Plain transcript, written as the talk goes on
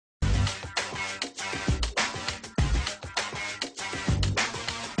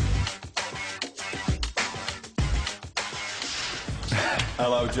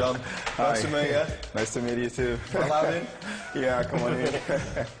Hello, John. Nice to meet you. Nice to meet you too. Aladdin? Yeah, come on in.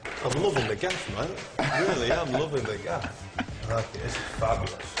 I'm loving the gaff, man. Really, I'm loving the gaff. Okay, it's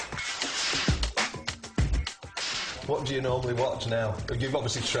fabulous. What do you normally watch now? You've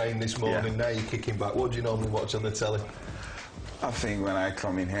obviously trained this morning, now you're kicking back. What do you normally watch on the telly? I think when I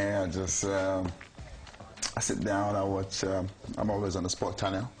come in here, I just I sit down, I watch, I'm always on the sport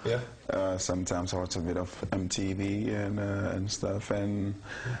channel. Yeah. Sometimes I watch a bit of MTV and stuff, and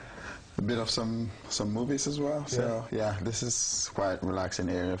a bit of some movies as well. So yeah, this is quite a relaxing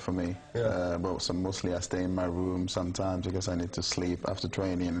area for me. Yeah. But mostly I stay in my room sometimes because I need to sleep after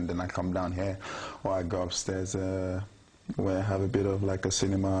training, and then I come down here or I go upstairs where I have a bit of like a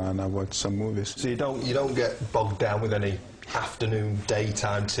cinema and I watch some movies. So you don't get bogged down with any afternoon,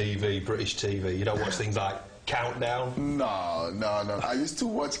 daytime TV, British TV? You don't watch things like Countdown? No. I used to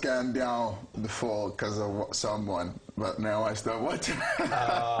watch Countdown before because of someone, but now I start watching.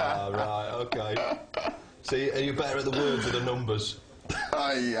 Ah, right, okay. So are you better at the words or the numbers?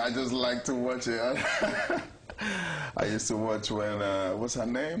 I just like to watch it. I used to watch when, what's her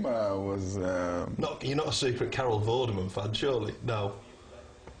name? You're not a secret Carol Vorderman fan, surely? No.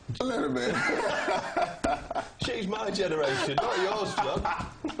 A little bit. She's my generation, not yours, John.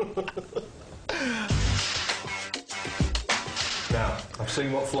 Now, I've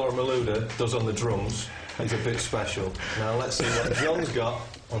seen what Flora Maluda does on the drums. It's a bit special. Now, let's see what John's got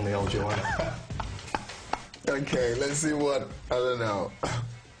on the old Joanna. Okay, let's see what, I don't know.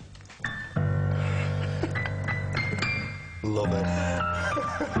 Love it.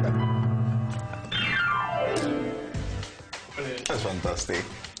 That's fantastic.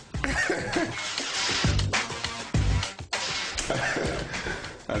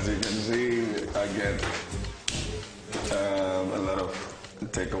 As you can see, I get a lot of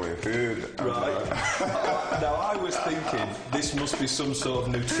takeaway food. Right. Now, I was thinking this must be some sort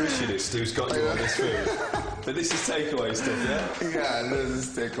of nutritionist who's got you on this food. But this is takeaway stuff, yeah? Yeah, this is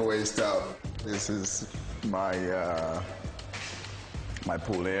takeaway stuff. This is my my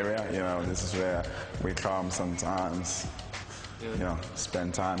pool area. You know, this is where we come sometimes. You know,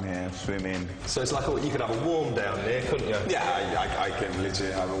 spend time here swimming. So it's like you could have a warm down here, couldn't you? Yeah, I can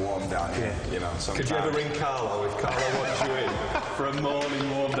literally have a warm down here. You know, sometimes. Could you ever ring Carlo if Carlo wants you in for a morning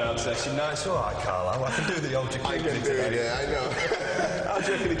warm down session? No, it's all right, Carlo. I can do the old jacuzzi. I can do it. Yeah, I know. How do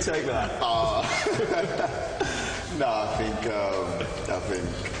you reckon he'd take that? No, I think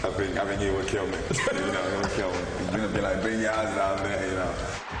he would kill me. You know, he would kill me. He's gonna be like, bring your ass down there, you know.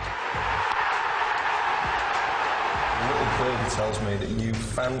 Little birdie tells me that you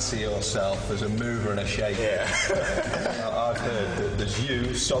fancy yourself as a mover and a shaker. Yeah. I've heard that there's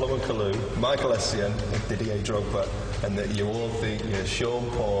you, Solomon Kalou, Michael Essien, and Didier Drogba, and that you all think you're Sean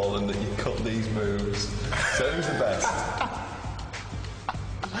Paul and that you cut these moves. So who's the best?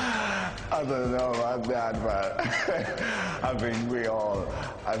 I don't know about that, but I think we all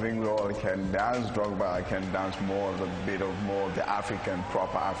can dance. Drogba can dance more of a bit of more of the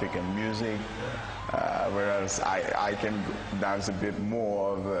proper African music, whereas I can dance a bit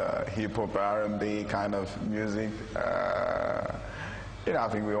more of hip hop, R&B kind of music. You know, I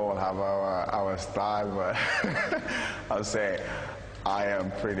think we all have our style, but I'll say I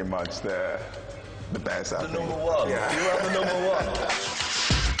am pretty much the best. The number one. Yeah. You are the number one.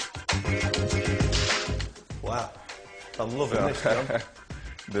 Wow, I'm loving this, John.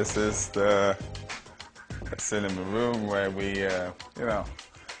 This is the cinema room where we, you know,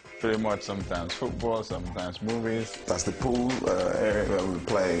 pretty much sometimes football, sometimes movies. That's the pool area where we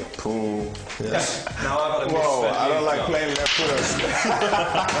play pool. Yes. Now I've had a Whoa, I don't like playing left footers.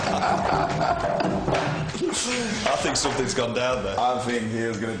 I think something's gone down there. I think he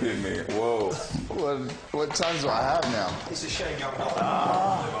is going to beat me. Whoa. What chance do I have now? It's a shame you're not.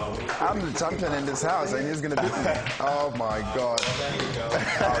 I'm the champion in this house and he's going to beat me. Oh my God. There you go.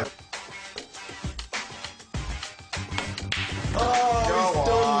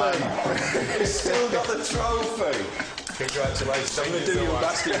 He's still got the trophy. Congratulations. I'm going to do your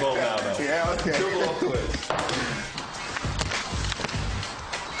basketball now, though. Yeah, okay. Double upwards.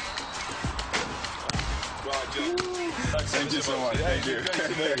 Right, John. Thank you so much. Thank you. Great to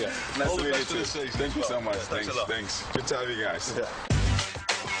meet you. Nice All to the meet best you for the too. season. Thank you so much. Thanks a lot. Thanks. Good to have you guys. Yeah.